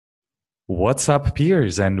What's up,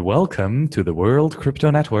 peers, and welcome to the World Crypto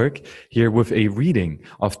Network, here with a reading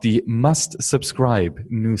of the must-subscribe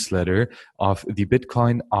newsletter of the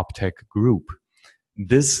Bitcoin Optech group.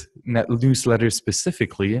 This newsletter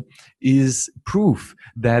specifically is proof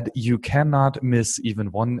that you cannot miss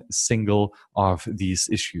even one single of these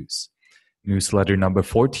issues. Newsletter number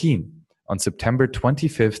 14 on September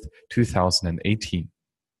 25th, 2018.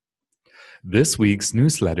 This week's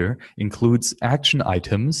newsletter includes action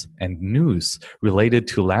items and news related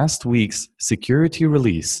to last week's security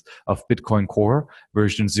release of Bitcoin Core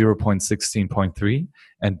version 0.16.3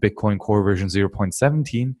 and Bitcoin Core version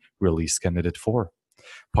 0.17 release candidate 4.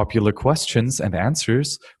 Popular questions and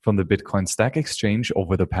answers from the Bitcoin StackExchange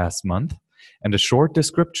over the past month, and a short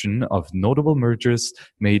description of notable mergers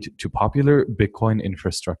made to popular Bitcoin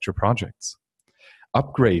infrastructure projects.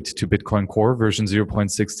 Upgrade to Bitcoin Core version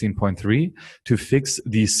 0.16.3 to fix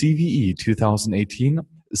the CVE 2018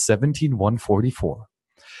 17144.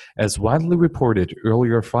 As widely reported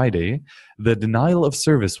earlier Friday, the denial of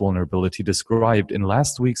service vulnerability described in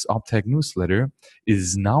last week's Optech newsletter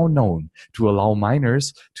is now known to allow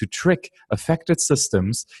miners to trick affected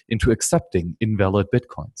systems into accepting invalid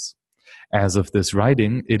bitcoins. As of this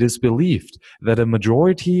writing, it is believed that a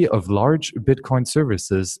majority of large Bitcoin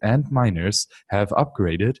services and miners have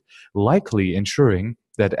upgraded, likely ensuring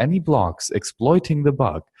that any blocks exploiting the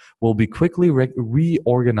bug will be quickly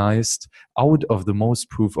reorganized out of the most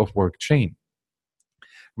proof-of-work chain,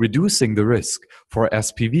 reducing the risk for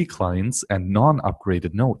SPV clients and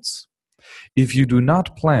non-upgraded nodes. If you do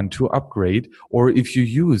not plan to upgrade, or if you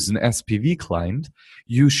use an SPV client,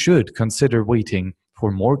 you should consider waiting for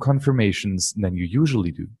more confirmations than you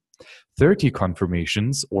usually do. 30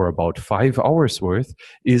 confirmations, or about 5 hours worth,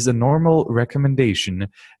 is a normal recommendation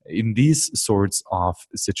in these sorts of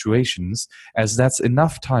situations, as that's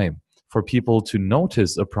enough time for people to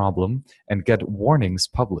notice a problem and get warnings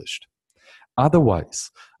published. Otherwise,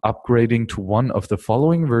 upgrading to one of the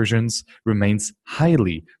following versions remains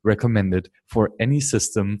highly recommended for any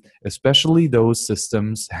system, especially those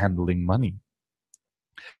systems handling money.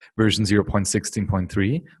 Version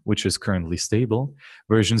 0.16.3, which is currently stable,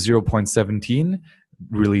 version 0.17,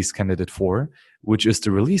 release candidate 4, which is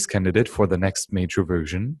the release candidate for the next major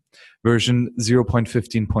version, version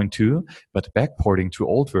 0.15.2, but backporting to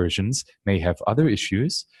old versions may have other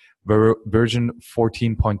issues, version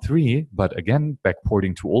 14.3, but again,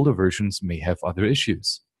 backporting to older versions may have other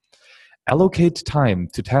issues. Allocate time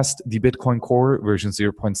to test the Bitcoin Core version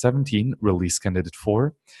 0.17, release candidate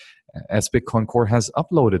 4, as Bitcoin Core has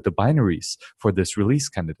uploaded the binaries for this release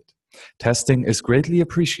candidate. Testing is greatly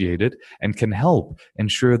appreciated and can help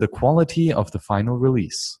ensure the quality of the final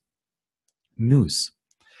release. News.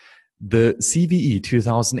 The CVE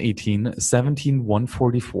 2018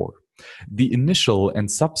 17144. The initial and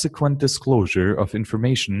subsequent disclosure of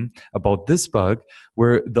information about this bug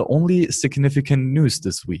were the only significant news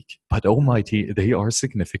this week, but almighty, they are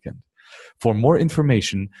significant. For more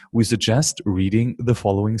information, we suggest reading the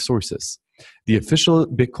following sources. The official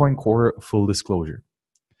Bitcoin Core full disclosure.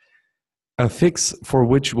 A fix for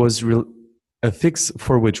which was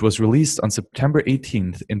released on September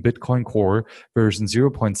 18th in Bitcoin Core version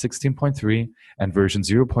 0.16.3 and version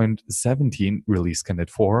 0.17 release candidate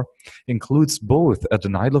 4 includes both a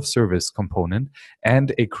denial of service component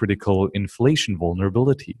and a critical inflation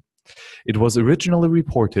vulnerability. It was originally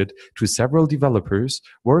reported to several developers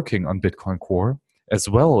working on Bitcoin Core, as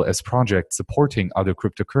well as projects supporting other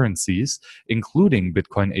cryptocurrencies, including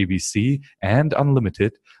Bitcoin ABC and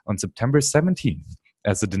Unlimited, on September 17th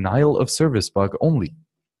as a denial of service bug only.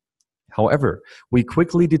 However, we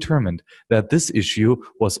quickly determined that this issue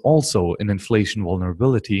was also an inflation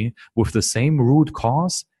vulnerability with the same root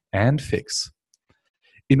cause and fix.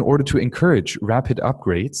 In order to encourage rapid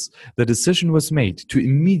upgrades, the decision was made to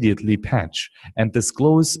immediately patch and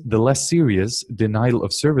disclose the less serious denial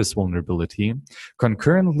of service vulnerability,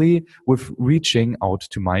 concurrently with reaching out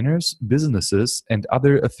to miners, businesses, and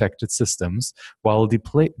other affected systems, while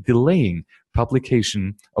delaying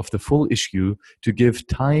publication of the full issue to give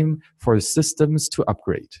time for systems to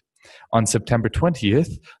upgrade. On September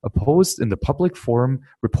 20th, a post in the public forum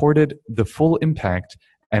reported the full impact,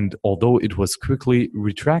 and although it was quickly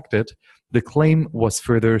retracted, the claim was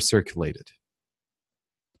further circulated.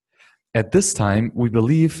 At this time, we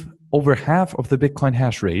believe over half of the Bitcoin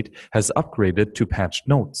hash rate has upgraded to patched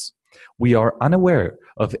nodes. We are unaware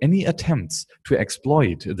of any attempts to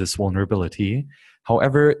exploit this vulnerability.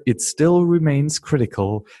 However, it still remains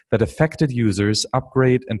critical that affected users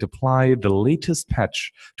upgrade and apply the latest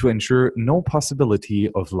patch to ensure no possibility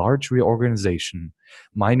of large reorganization,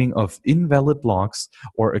 mining of invalid blocks,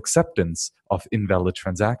 or acceptance of invalid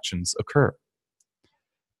transactions occur.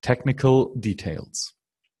 Technical details.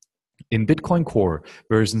 In Bitcoin Core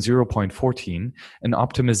version 0.14, an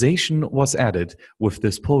optimization was added with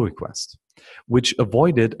this pull request, which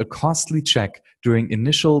avoided a costly check during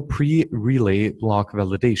initial pre-relay block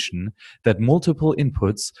validation that multiple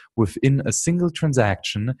inputs within a single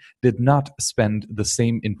transaction did not spend the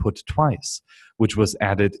same input twice, which was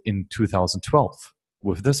added in 2012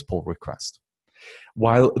 with this pull request.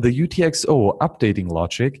 While the UTXO updating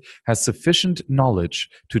logic has sufficient knowledge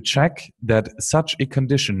to check that such a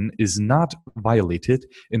condition is not violated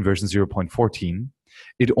in version 0.14,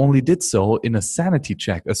 it only did so in a sanity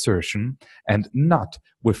check assertion and not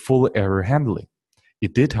with full error handling.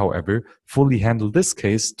 It did, however, fully handle this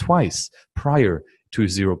case twice prior to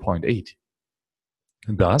 0.8.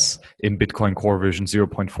 Thus, in Bitcoin Core version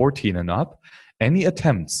 0.14 and up, any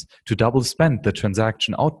attempts to double spend the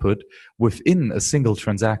transaction output within a single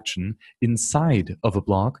transaction inside of a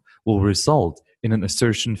block will result in an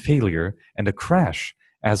assertion failure and a crash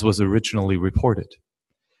as was originally reported.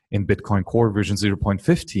 In Bitcoin Core version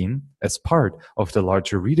 0.15, as part of the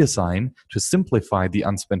larger redesign to simplify the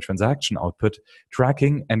unspent transaction output,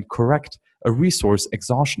 tracking and correct a resource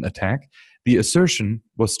exhaustion attack, the assertion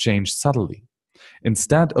was changed subtly.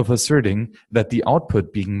 Instead of asserting that the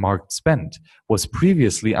output being marked spent was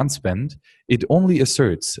previously unspent, it only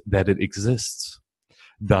asserts that it exists.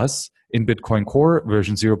 Thus, in Bitcoin Core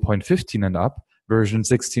version 0.15 and up, version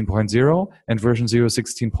 16.0 and version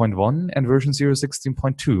 0.16.1 and version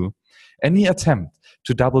 0.16.2, any attempt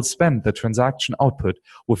to double spend the transaction output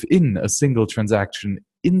within a single transaction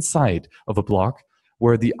inside of a block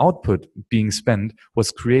where the output being spent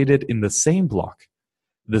was created in the same block,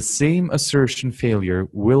 the same assertion failure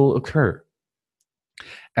will occur,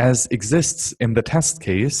 as exists in the test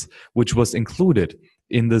case, which was included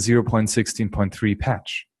in the 0.16.3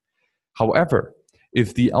 patch. However,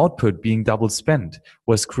 if the output being double spent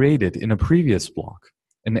was created in a previous block,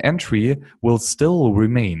 an entry will still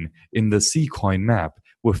remain in the Ccoin map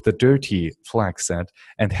with the dirty flag set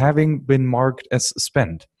and having been marked as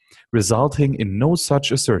spent, resulting in no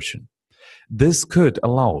such assertion. This could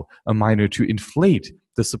allow a miner to inflate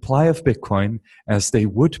the supply of Bitcoin, as they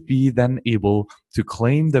would be then able to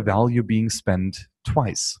claim the value being spent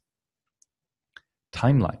twice.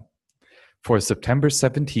 Timeline. For September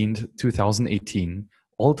 17, 2018,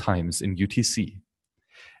 all times in UTC.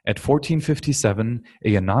 At 14:57,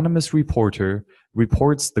 an anonymous reporter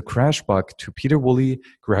reports the crash bug to Peter Woolley,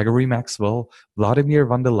 Gregory Maxwell, Vladimir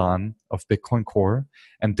van der Laan of Bitcoin Core,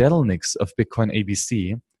 and Delnix of Bitcoin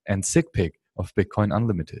ABC, and Sigpig of Bitcoin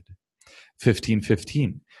Unlimited.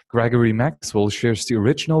 15:15, Gregory Maxwell shares the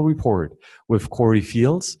original report with Corey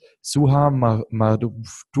Fields, Suha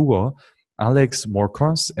Madhuv, Alex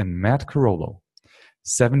Morkos, and Matt Carollo.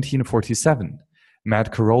 17:47,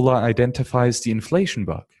 Matt Carollo identifies the inflation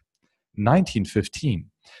bug. 19:15,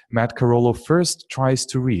 Matt Carollo first tries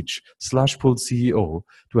to reach Slashpool CEO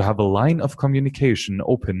to have a line of communication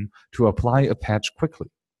open to apply a patch quickly.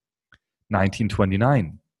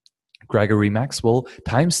 19:29, Gregory Maxwell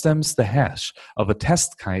timestamps the hash of a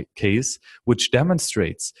test case which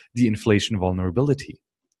demonstrates the inflation vulnerability.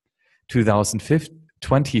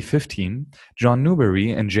 2015, John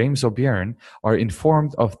Newberry and James O'Byrne are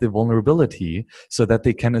informed of the vulnerability so that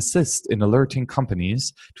they can assist in alerting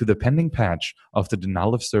companies to the pending patch of the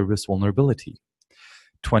denial of service vulnerability.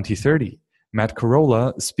 2030, Matt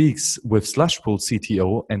Carollo speaks with Slashpool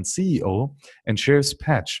CTO and CEO and shares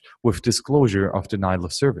patch with disclosure of denial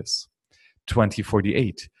of service.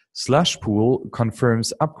 2048, Slashpool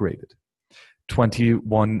confirms upgraded.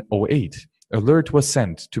 2108, alert was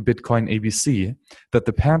sent to Bitcoin ABC that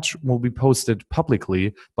the patch will be posted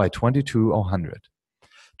publicly by 2200.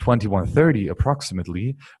 2130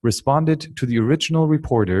 approximately responded to the original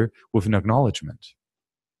reporter with an acknowledgement.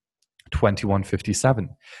 2157,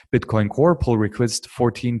 Bitcoin Core pull request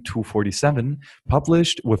 14247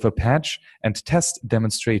 published with a patch and test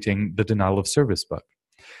demonstrating the denial of service bug.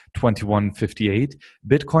 2158,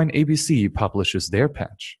 Bitcoin ABC publishes their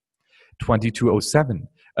patch. 2207,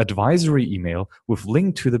 advisory email with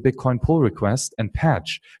link to the Bitcoin pull request and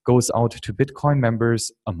patch goes out to Bitcoin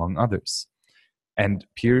members, among others. And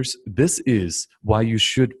peers, this is why you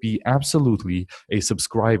should be absolutely a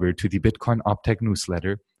subscriber to the Bitcoin Optech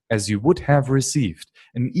newsletter, as you would have received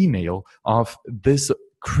an email of this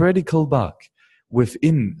critical bug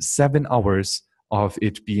within 7 hours of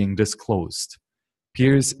it being disclosed.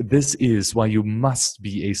 Peers, this is why you must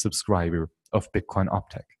be a subscriber of Bitcoin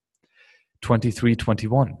Optech.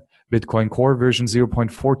 2321, Bitcoin Core version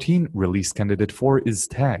 0.14, release candidate 4 is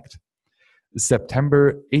tagged.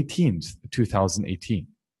 September 18th, 2018.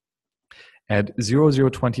 At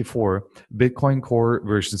 0024, Bitcoin Core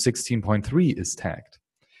version 16.3 is tagged.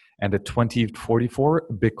 And at 2044,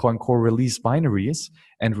 Bitcoin Core release binaries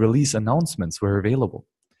and release announcements were available.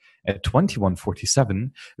 At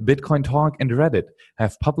 2147, Bitcoin Talk and Reddit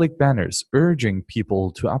have public banners urging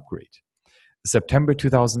people to upgrade. September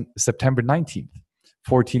 19th,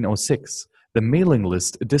 1406, the mailing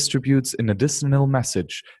list distributes an additional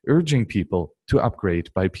message urging people to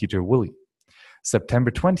upgrade by Peter Woolley.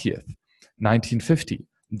 September 20th, 1950,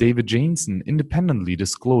 David Jansen independently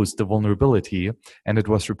disclosed the vulnerability, and it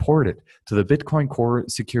was reported to the Bitcoin Core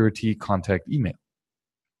security contact email.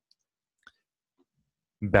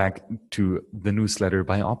 Back to the newsletter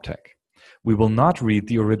by Optech. We will not read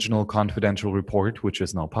the original confidential report, which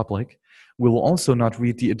is now public. We will also not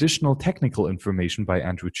read the additional technical information by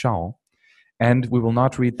Andrew Chow, and we will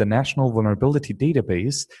not read the National Vulnerability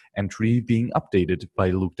Database entry being updated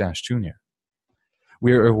by Luke Dash Jr.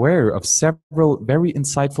 We are aware of several very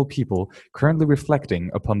insightful people currently reflecting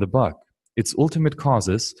upon the bug, its ultimate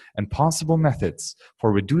causes, and possible methods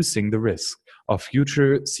for reducing the risk of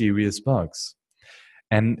future serious bugs.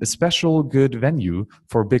 And a special good venue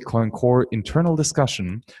for Bitcoin Core internal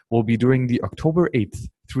discussion will be during the October 8th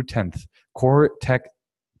through 10th Core Tech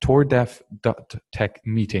TorDev.tech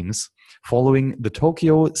meetings following the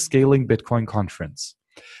Tokyo Scaling Bitcoin Conference.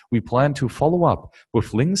 We plan to follow up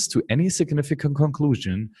with links to any significant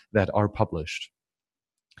conclusion that are published.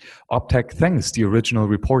 Optech thanks the original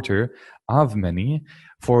reporter, Avmeni,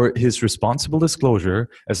 for his responsible disclosure,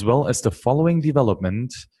 as well as the following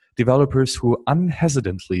developers who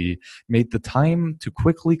unhesitantly made the time to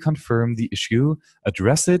quickly confirm the issue,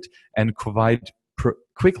 address it, and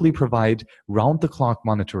quickly provide round-the-clock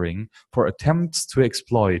monitoring for attempts to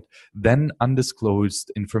exploit then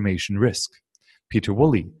undisclosed information risk. Peter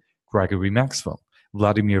Woolley, Gregory Maxwell,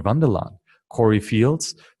 Vladimir Vandelaan, Corey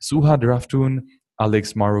Fields, Suha Draftun,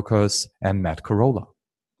 Alex Marokos, and Matt Corolla.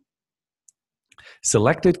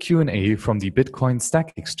 Selected Q&A from the Bitcoin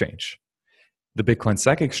StackExchange. The Bitcoin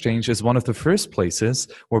StackExchange is one of the first places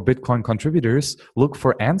where Bitcoin contributors look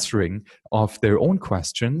for answering of their own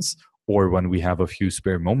questions, or when we have a few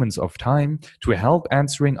spare moments of time, to help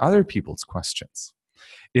answering other people's questions.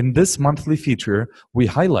 In this monthly feature, we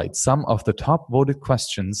highlight some of the top voted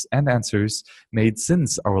questions and answers made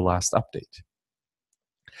since our last update.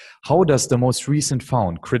 How does the most recent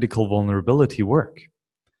found critical vulnerability work?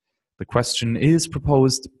 The question is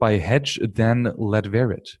proposed by Hedge Dan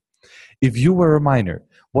Ledverit. If you were a miner,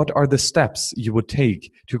 what are the steps you would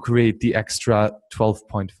take to create the extra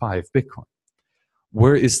 12.5 Bitcoin?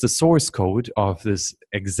 Where is the source code of this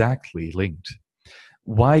exactly linked?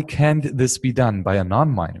 Why can't this be done by a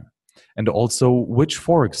non-miner? And also, which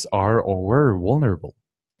forks are or were vulnerable?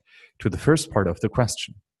 To the first part of the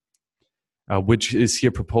question, which is here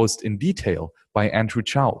proposed in detail by Andrew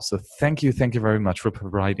Chow. So thank you very much for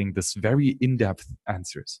providing this very in-depth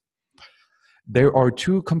answers. There are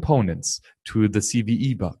two components to the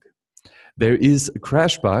CVE bug. There is a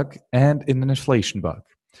crash bug and an inflation bug.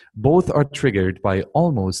 Both are triggered by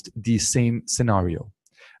almost the same scenario,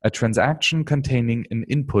 a transaction containing an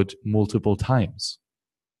input multiple times.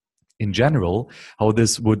 In general, how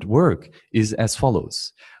this would work is as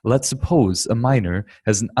follows. Let's suppose a miner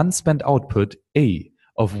has an unspent output A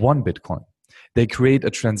of 1 Bitcoin. They create a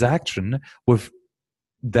transaction with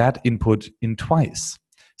that input in twice.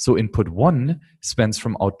 So input 1 spends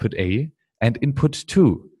from output A, and input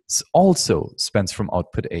 2 also spends from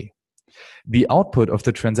output A. The output of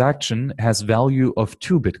the transaction has value of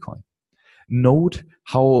 2 Bitcoin. Note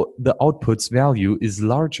how the output's value is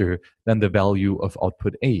larger than the value of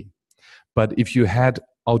output A. But if you had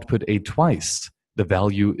output A twice, the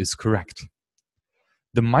value is correct.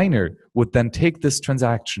 The miner would then take this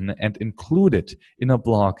transaction and include it in a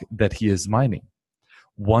block that he is mining.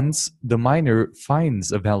 Once the miner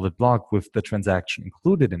finds a valid block with the transaction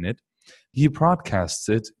included in it, he broadcasts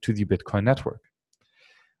it to the Bitcoin network.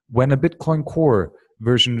 When a Bitcoin Core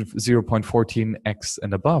version 0.14x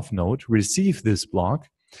and above node receive this block,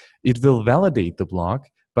 it will validate the block,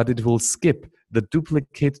 but it will skip the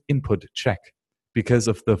duplicate input check because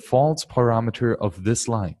of the false parameter of this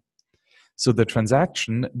line. So the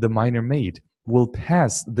transaction the miner made will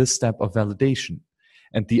pass this step of validation,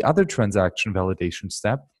 and the other transaction validation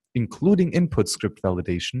step, including input script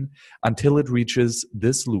validation, until it reaches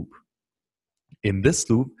this loop. In this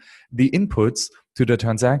loop, the inputs to the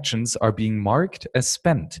transactions are being marked as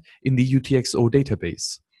spent in the UTXO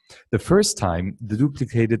database. The first time the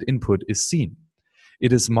duplicated input is seen,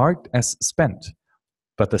 it is marked as spent.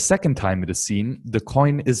 But the second time it is seen, the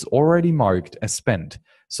coin is already marked as spent.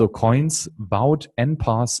 So coins bought and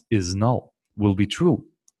pass is null, will be true.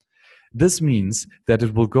 This means that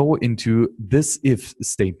it will go into this if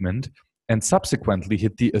statement and subsequently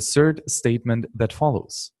hit the assert statement that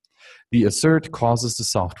follows. The assert causes the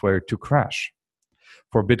software to crash.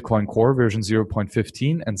 For Bitcoin Core version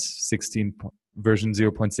 0.15 and version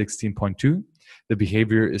 0.16.2, the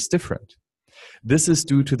behavior is different. This is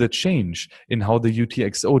due to the change in how the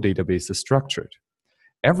UTXO database is structured.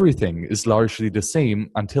 Everything is largely the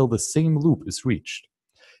same until the same loop is reached.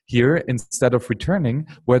 Here, instead of returning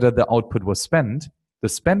whether the output was spent, the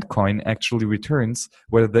spent coin actually returns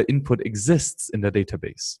whether the input exists in the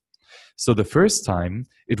database. So the first time,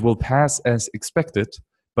 it will pass as expected,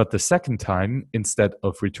 but the second time, instead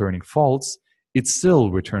of returning false, it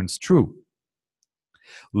still returns true.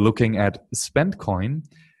 Looking at spent coin,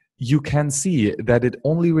 you can see that it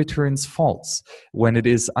only returns false when it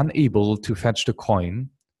is unable to fetch the coin,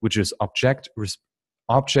 which is object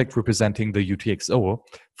representing the UTXO,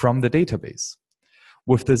 from the database.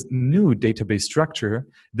 With this new database structure,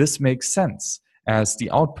 this makes sense, as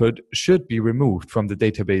the output should be removed from the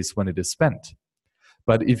database when it is spent.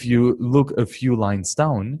 But if you look a few lines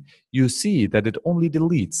down, you see that it only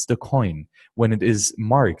deletes the coin when it is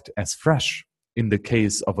marked as fresh, in the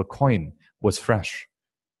case of a coin was fresh.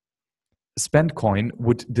 Spent coin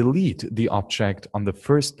would delete the object on the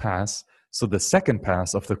first pass, so the second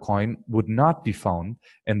pass of the coin would not be found,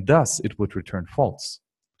 and thus it would return false.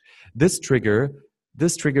 This triggers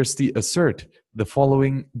the assert, the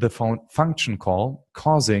following the function call,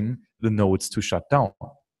 causing the nodes to shut down.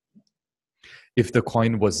 If the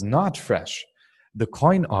coin was not fresh, the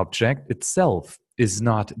coin object itself is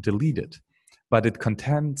not deleted, but its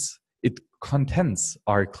contents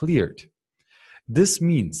are cleared. This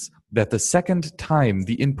means that the second time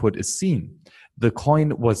the input is seen, the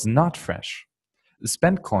coin was not fresh. The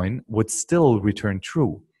spent coin would still return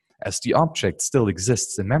true, as the object still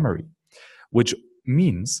exists in memory, which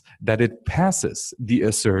means that it passes the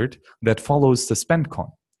assert that follows the spent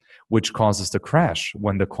coin, which causes the crash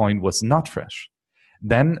when the coin was not fresh.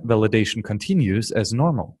 Then validation continues as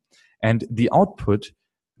normal, and the output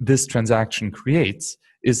this transaction creates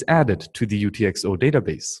is added to the UTXO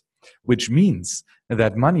database, which means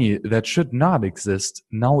that money that should not exist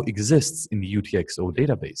now exists in the UTXO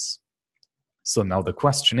database. So now the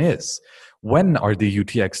question is, when are the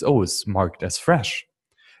UTXOs marked as fresh?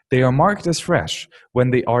 They are marked as fresh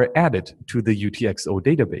when they are added to the UTXO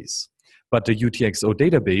database, but the UTXO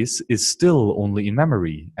database is still only in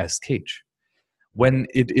memory as cache. When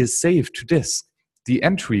it is saved to disk, the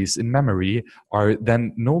entries in memory are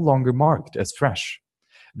then no longer marked as fresh.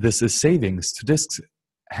 This is savings to disk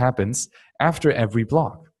happens after every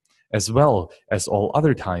block, as well as all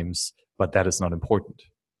other times, but that is not important.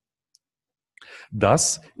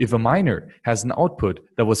 Thus, if a miner has an output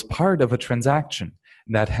that was part of a transaction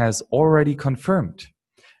that has already confirmed,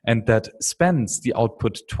 and that spends the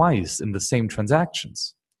output twice in the same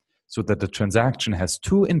transactions, so that the transaction has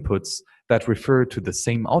two inputs that refer to the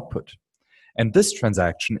same output, and this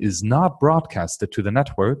transaction is not broadcasted to the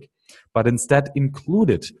network, but instead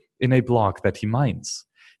included in a block that he mines,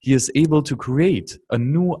 he is able to create a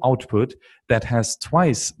new output that has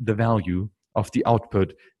twice the value of the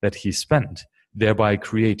output that he spent, thereby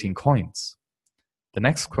creating coins. The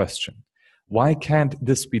next question: why can't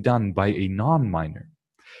this be done by a non-miner?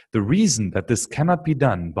 The reason that this cannot be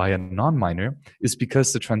done by a non-miner is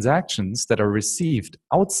because the transactions that are received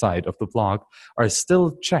outside of the block are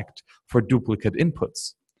still checked for duplicate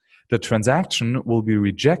inputs. The transaction will be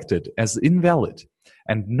rejected as invalid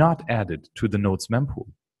and not added to the node's mempool.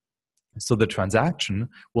 So the transaction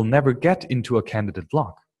will never get into a candidate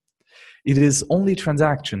block. It is only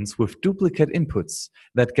transactions with duplicate inputs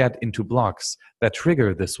that get into blocks that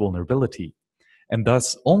trigger this vulnerability. And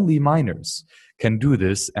thus only miners can do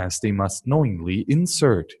this, as they must knowingly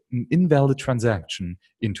insert an invalid transaction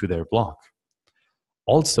into their block.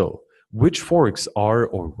 Also, which forks are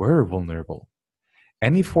or were vulnerable?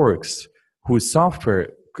 Any forks whose software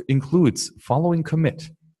includes following commit.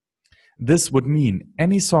 This would mean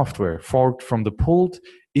any software forked from the pulled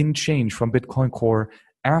in change from Bitcoin Core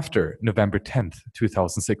after November 10th,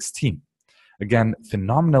 2016. Again,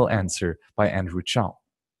 phenomenal answer by Andrew Chow.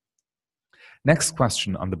 Next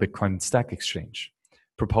question on the Bitcoin StackExchange,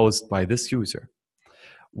 proposed by this user.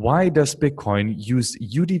 Why does Bitcoin use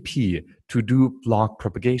UDP to do block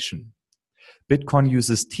propagation? Bitcoin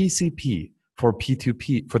uses TCP for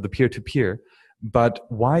P2P, for the peer-to-peer, but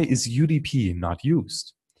why is UDP not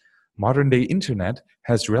used? Modern-day internet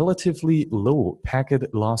has relatively low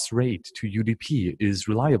packet loss rate to UDP is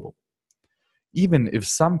reliable. Even if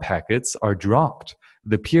some packets are dropped,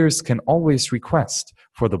 the peers can always request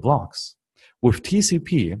for the blocks. With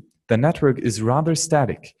TCP, the network is rather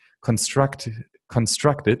static,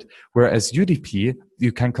 constructed, whereas UDP,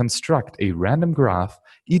 you can construct a random graph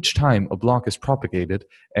each time a block is propagated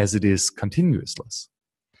as it is continuousless.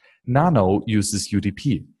 Nano uses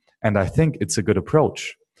UDP, and I think it's a good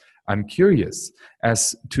approach. I'm curious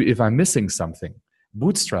as to if I'm missing something.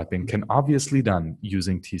 Bootstrapping can obviously be done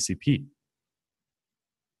using TCP.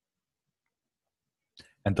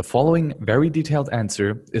 And the following very detailed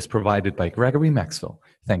answer is provided by Gregory Maxwell.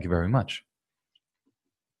 Thank you very much.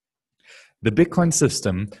 The Bitcoin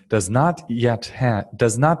system does not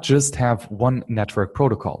just have one network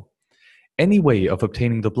protocol. Any way of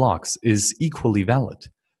obtaining the blocks is equally valid.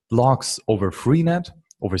 Blocks over Freenet,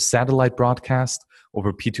 over satellite broadcast,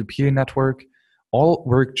 over P2P network, all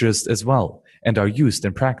work just as well and are used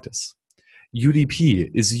in practice. UDP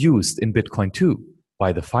is used in Bitcoin too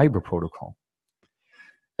by the Fiber protocol.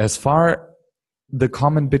 As far the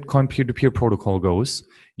common Bitcoin peer-to-peer protocol goes,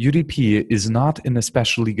 UDP is not an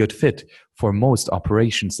especially good fit for most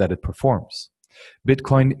operations that it performs.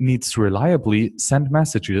 Bitcoin needs to reliably send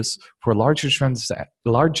messages for larger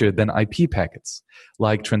than IP packets,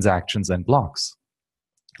 like transactions and blocks.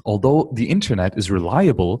 Although the internet is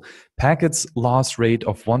reliable, packets loss rate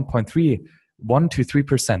of 1 to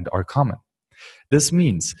 3% are common. This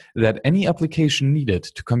means that any application needed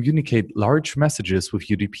to communicate large messages with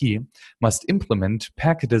UDP must implement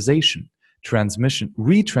packetization, transmission,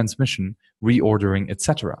 retransmission, reordering,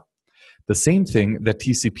 etc. The same thing that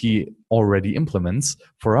TCP already implements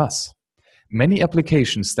for us. Many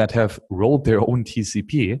applications that have rolled their own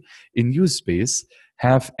TCP in use space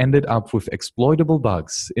have ended up with exploitable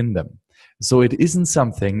bugs in them, so it isn't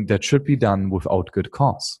something that should be done without good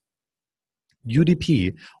cause.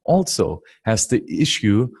 UDP also has the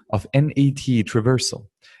issue of NAT traversal.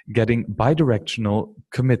 Getting bidirectional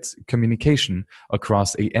communication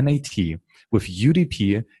across a NAT with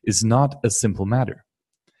UDP is not a simple matter.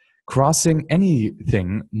 Crossing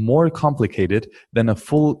anything more complicated than a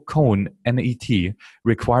full cone NAT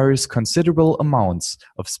requires considerable amounts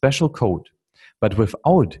of special code, but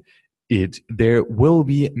without it, there will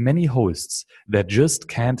be many hosts that just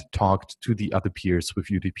can't talk to the other peers with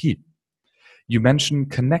UDP. You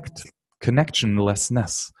mentioned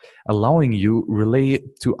connectionlessness, allowing you relay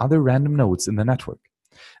to other random nodes in the network.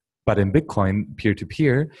 But in Bitcoin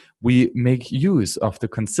peer-to-peer, we make use of the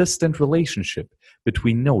consistent relationship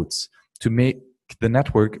between nodes to make the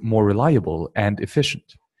network more reliable and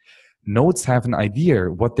efficient. Nodes have an idea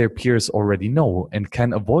what their peers already know and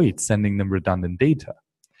can avoid sending them redundant data.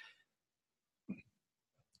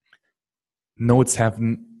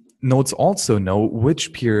 Nodes also know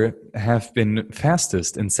which peer have been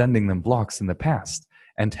fastest in sending them blocks in the past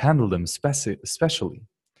and handle them specially.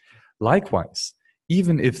 Likewise,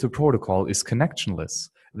 even if the protocol is connectionless,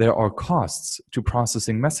 there are costs to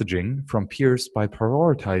processing messaging from peers by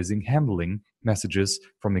prioritizing handling messages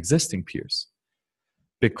from existing peers.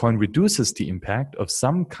 Bitcoin reduces the impact of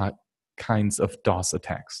some kinds of DOS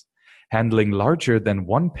attacks, handling larger than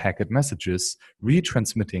one packet messages,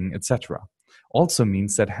 retransmitting, etc. Also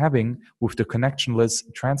means that having with the connectionless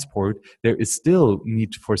transport, there is still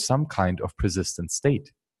need for some kind of persistent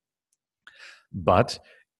state. But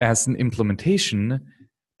if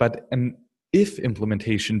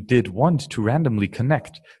implementation did want to randomly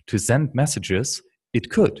connect to send messages, it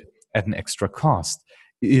could, at an extra cost,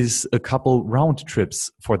 is a couple round trips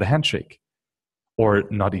for the handshake. Or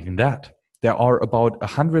not even that. There are about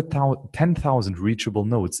 10,000 reachable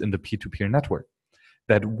nodes in the peer-to-peer network.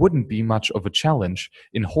 That wouldn't be much of a challenge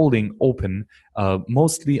in holding open a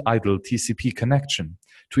mostly idle TCP connection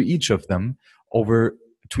to each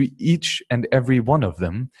and every one of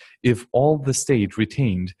them if all the state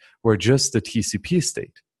retained were just the TCP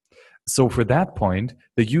state. So for that point,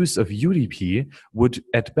 the use of UDP would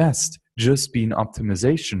at best just be an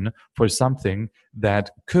optimization for something that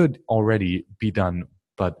could already be done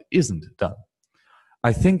but isn't done.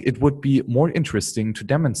 I think it would be more interesting to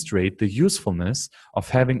demonstrate the usefulness of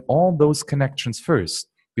having all those connections first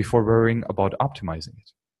before worrying about optimizing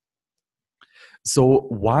it. So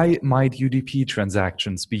why might UDP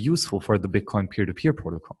transactions be useful for the Bitcoin peer-to-peer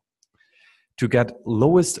protocol? To get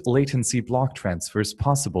lowest latency block transfers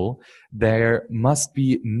possible, there must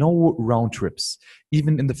be no round trips,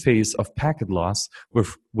 even in the face of packet loss,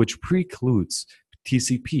 which precludes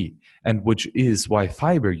TCP, and which is why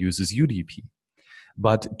Fiber uses UDP.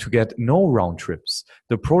 But to get no round trips,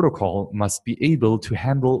 the protocol must be able to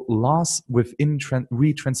handle loss within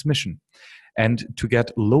retransmission. And to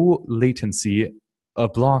get low latency, a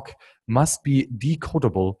block must be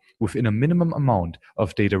decodable within a minimum amount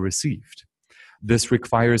of data received. This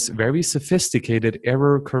requires very sophisticated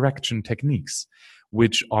error correction techniques,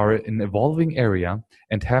 which are an evolving area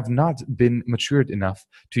and have not been matured enough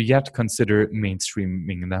to yet consider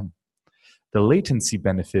mainstreaming them. The latency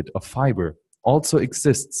benefit of fiber also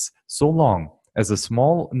exists so long as a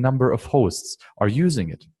small number of hosts are using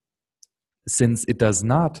it. Since it does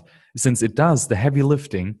the heavy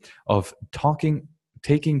lifting of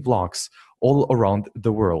taking blocks all around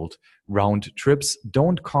the world, round trips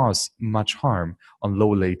don't cause much harm on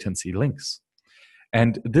low latency links.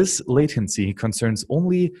 And this latency concerns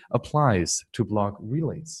only applies to block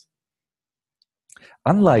relays.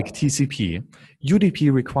 Unlike TCP,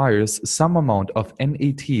 UDP requires some amount of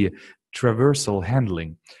NAT traversal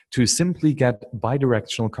handling to simply get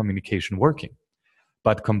bidirectional communication working.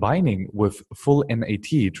 But combining with full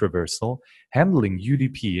NAT traversal, handling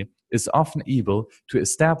UDP is often able to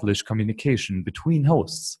establish communication between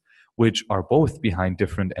hosts, which are both behind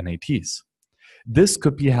different NATs. This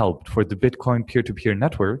could be helped for the Bitcoin peer-to-peer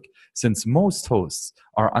network, since most hosts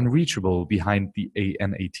are unreachable behind the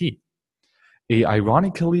ANAT.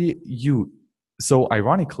 Ironically,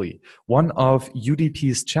 one of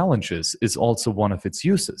UDP's challenges is also one of its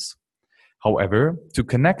uses. However, to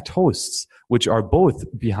connect hosts which are both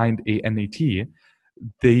behind a NAT,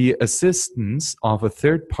 the assistance of a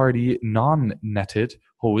third-party non-netted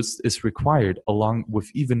host is required along with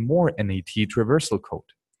even more NAT traversal code.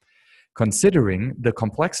 Considering the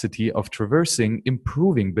complexity of traversing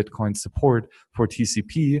improving Bitcoin support for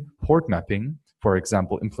TCP port mapping, for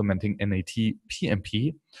example, implementing NAT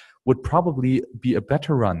PMP, would probably be a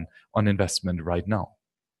better run on investment right now.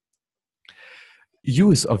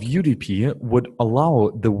 Use of UDP would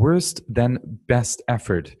allow the worst then best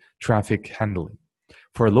effort traffic handling.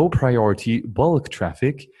 For low priority bulk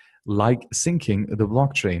traffic, like syncing the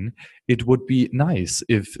blockchain, it would be nice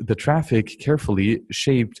if the traffic carefully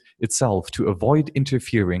shaped itself to avoid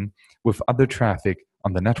interfering with other traffic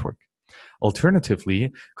on the network.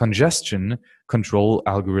 Alternatively, congestion control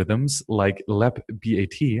algorithms like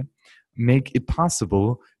LEP-BAT make it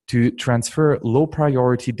possible to transfer low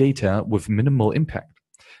priority data with minimal impact.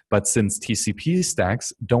 But since TCP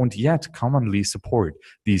stacks don't yet commonly support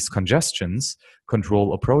these congestions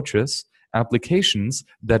control approaches, applications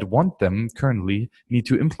that want them currently need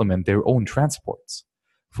to implement their own transports.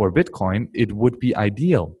 For Bitcoin, it would be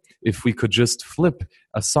ideal if we could just flip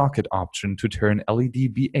a socket option to turn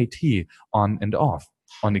LED-BAT on and off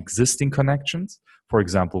on existing connections, for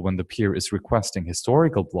example, when the peer is requesting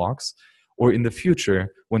historical blocks, or in the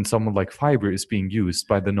future when someone like Fiber is being used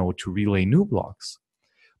by the node to relay new blocks.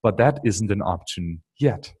 But that isn't an option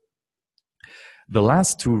yet. The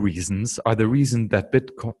last two reasons are the reason that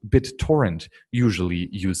BitTorrent usually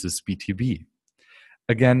uses BTB.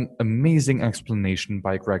 Again, amazing explanation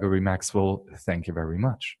by Gregory Maxwell. Thank you very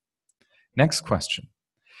much. Next question.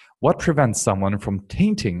 What prevents someone from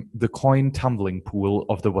tainting the coin tumbling pool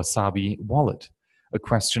of the Wasabi wallet? A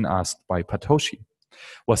question asked by Patoshi.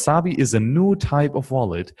 Wasabi is a new type of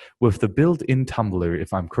wallet with the built-in tumbler,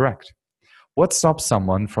 if I'm correct. What stops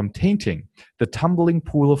someone from tainting the tumbling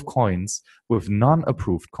pool of coins with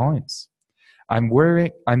non-approved coins? I'm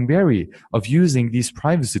wary of using these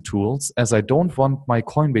privacy tools as I don't want my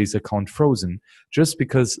Coinbase account frozen just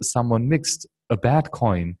because someone mixed a bad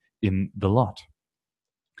coin in the lot.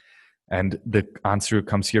 And the answer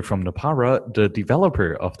comes here from Napara, the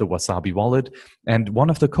developer of the Wasabi wallet and one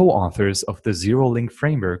of the co-authors of the Zero-Link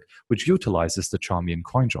framework, which utilizes the Chaumian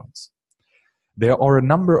coin joins. There are a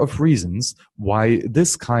number of reasons why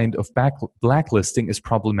this kind of blacklisting is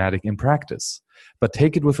problematic in practice, but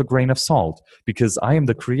take it with a grain of salt, because I am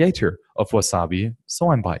the creator of Wasabi,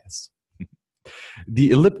 so I'm biased.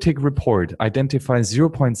 The Elliptic report identifies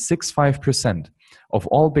 0.65% of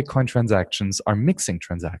all Bitcoin transactions are mixing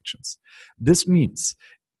transactions. This means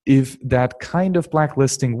if that kind of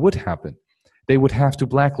blacklisting would happen, they would have to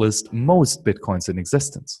blacklist most Bitcoins in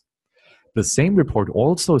existence. The same report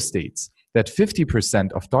also states that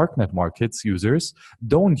 50% of darknet markets users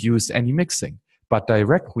don't use any mixing, but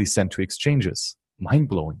directly send to exchanges.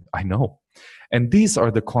 Mind-blowing, I know. And these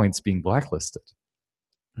are the coins being blacklisted.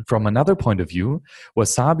 From another point of view,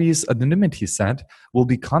 Wasabi's anonymity set will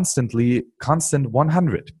be constant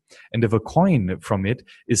 100. And if a coin from it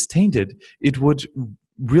is tainted, it would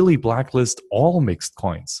really blacklist all mixed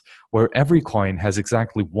coins, where every coin has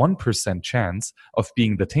exactly 1% chance of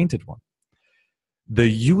being the tainted one. The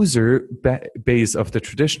user base of the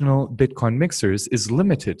traditional Bitcoin mixers is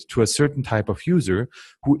limited to a certain type of user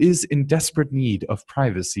who is in desperate need of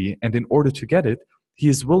privacy, and in order to get it, he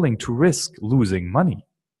is willing to risk losing money.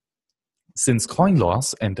 Since coin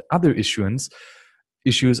loss and other issues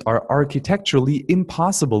are architecturally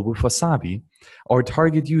impossible with Wasabi, our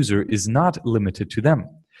target user is not limited to them.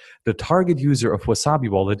 The target user of Wasabi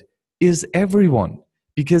Wallet is everyone,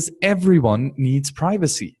 because everyone needs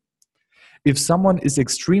privacy. If someone is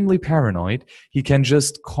extremely paranoid, he can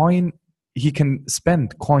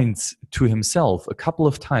spend coins to himself a couple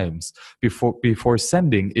of times before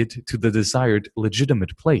sending it to the desired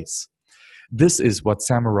legitimate place. This is what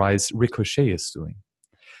Samurai's Ricochet is doing.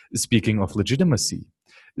 Speaking of legitimacy,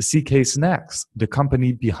 CK Snacks, the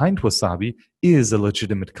company behind Wasabi, is a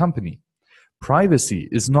legitimate company. Privacy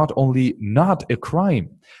is not only not a crime,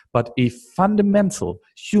 but a fundamental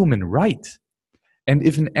human right. And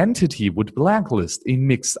if an entity would blacklist a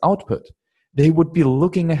mixed output, they would be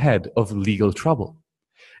looking ahead of legal trouble.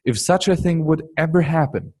 If such a thing would ever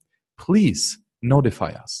happen, please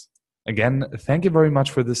notify us. Again, thank you very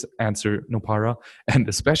much for this answer, Nopara, and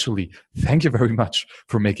especially thank you very much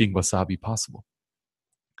for making Wasabi possible.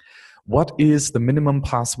 What is the minimum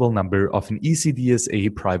possible number of an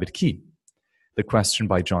ECDSA private key? The question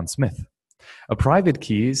by John Smith. Private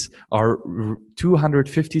keys are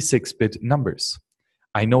 256-bit numbers.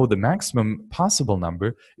 I know the maximum possible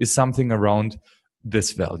number is something around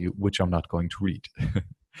this value, which I'm not going to read.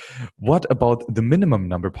 What about the minimum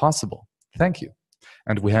number possible? Thank you.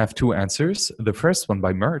 And we have two answers. The first one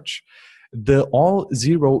by Merch. The all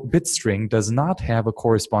 0-bit string does not have a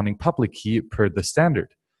corresponding public key per the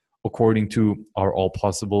standard. According to are all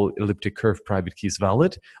possible elliptic curve private keys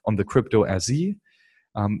valid on the crypto SE?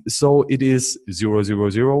 So it is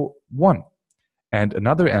 0001. And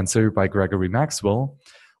another answer by Gregory Maxwell,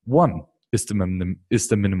 1 is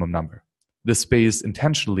the minimum number. The space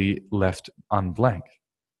intentionally left unblank.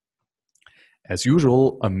 As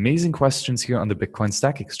usual, amazing questions here on the Bitcoin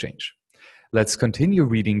StackExchange. Let's continue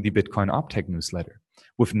reading the Bitcoin Optech newsletter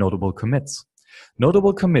with notable commits.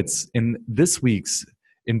 Notable commits in this week's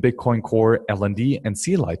in Bitcoin Core, LND, and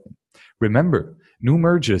C-Lightning. Remember, new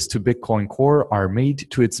merges to Bitcoin Core are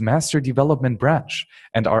made to its master development branch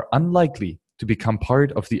and are unlikely to become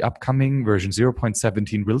part of the upcoming version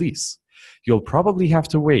 0.17 release. You'll probably have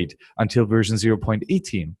to wait until version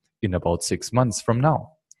 0.18 in about 6 months from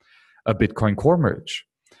now. A Bitcoin Core merge.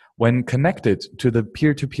 When connected to the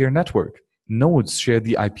peer-to-peer network, nodes share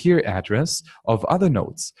the IP address of other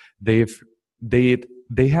nodes they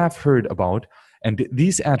have heard about, and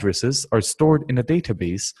these addresses are stored in a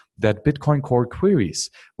database that Bitcoin Core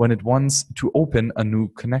queries when it wants to open a new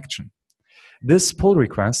connection. This pull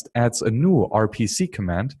request adds a new RPC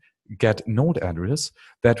command, get node address,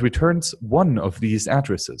 that returns one of these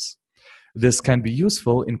addresses. This can be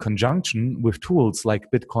useful in conjunction with tools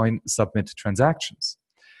like Bitcoin submit transactions.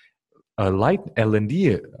 A light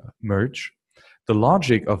LND merge, the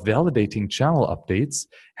logic of validating channel updates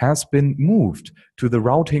has been moved to the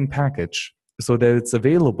routing package so that it's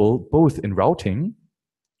available both in routing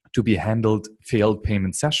to be handled failed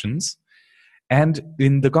payment sessions and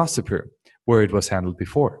in the Gossiper, where it was handled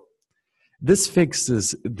before. This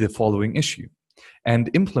fixes the following issue and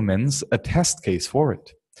implements a test case for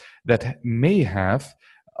it that may have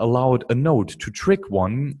allowed a node to trick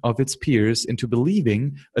one of its peers into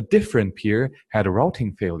believing a different peer had a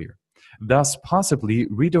routing failure, thus possibly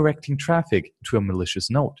redirecting traffic to a malicious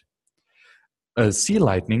node.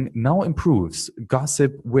 C-Lightning now improves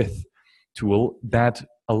Gossip With tool that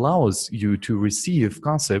allows you to receive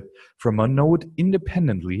gossip from a node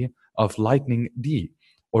independently of Lightning D,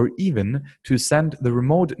 or even to send the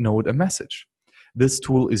remote node a message. This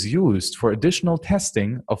tool is used for additional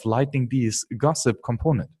testing of Lightning D's gossip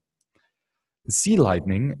component.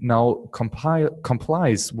 C-Lightning now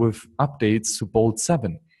complies with updates to Bolt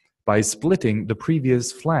 7 by splitting the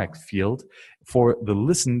previous flag field for the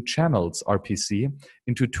Listen Channels RPC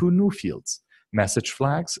into two new fields, message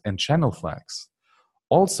flags and channel flags.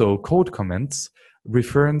 Also, code comments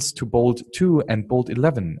reference to Bolt 2 and Bolt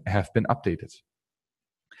 11 have been updated.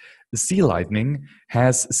 C-Lightning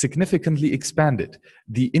has significantly expanded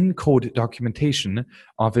the in-code documentation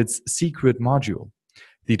of its secret module.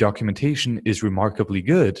 The documentation is remarkably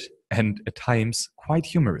good and at times quite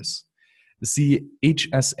humorous. See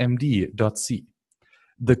hsmd.c.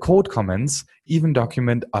 The code comments even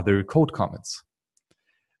document other code comments.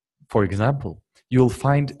 For example, you'll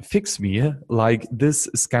find "fix me" like this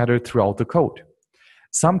scattered throughout the code.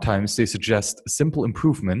 Sometimes they suggest simple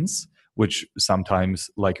improvements, which sometimes,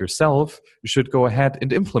 like yourself, should go ahead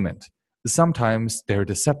and implement. sometimes they're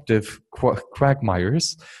deceptive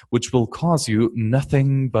quagmires, which will cause you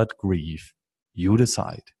nothing but grief. You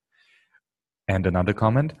decide. And another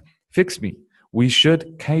comment, fix me. We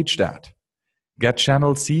should cage that. Get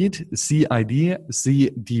channel seed, CID,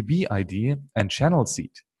 CDB ID, and channel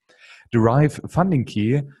seed. Derive funding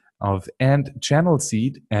key of and channel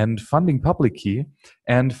seed and funding public key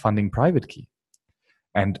and funding private key.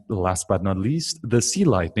 And last but not least, the C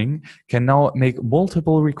Lightning can now make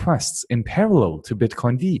multiple requests in parallel to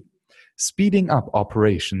Bitcoin D, speeding up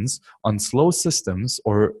operations on slow systems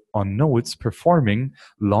or on nodes performing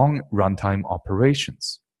long runtime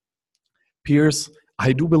operations. Peers,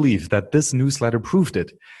 I do believe that this newsletter proved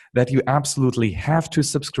it, that you absolutely have to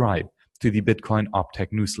subscribe to the Bitcoin Optech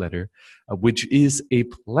newsletter, which is a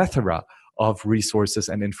plethora of resources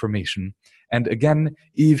and information. And again,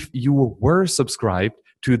 if you were subscribed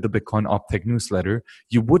to the Bitcoin Optech newsletter,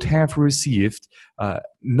 you would have received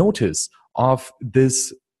notice of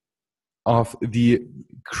the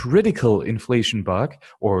critical inflation bug,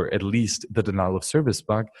 or at least the denial of service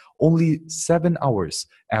bug, only 7 hours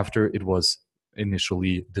after it was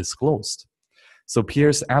initially disclosed. So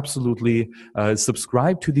peers, absolutely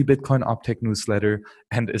subscribe to the Bitcoin Optech newsletter,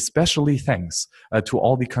 and especially thanks to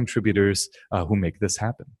all the contributors who make this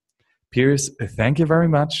happen. Peers, thank you very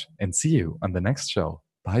much, and see you on the next show.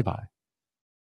 Bye-bye.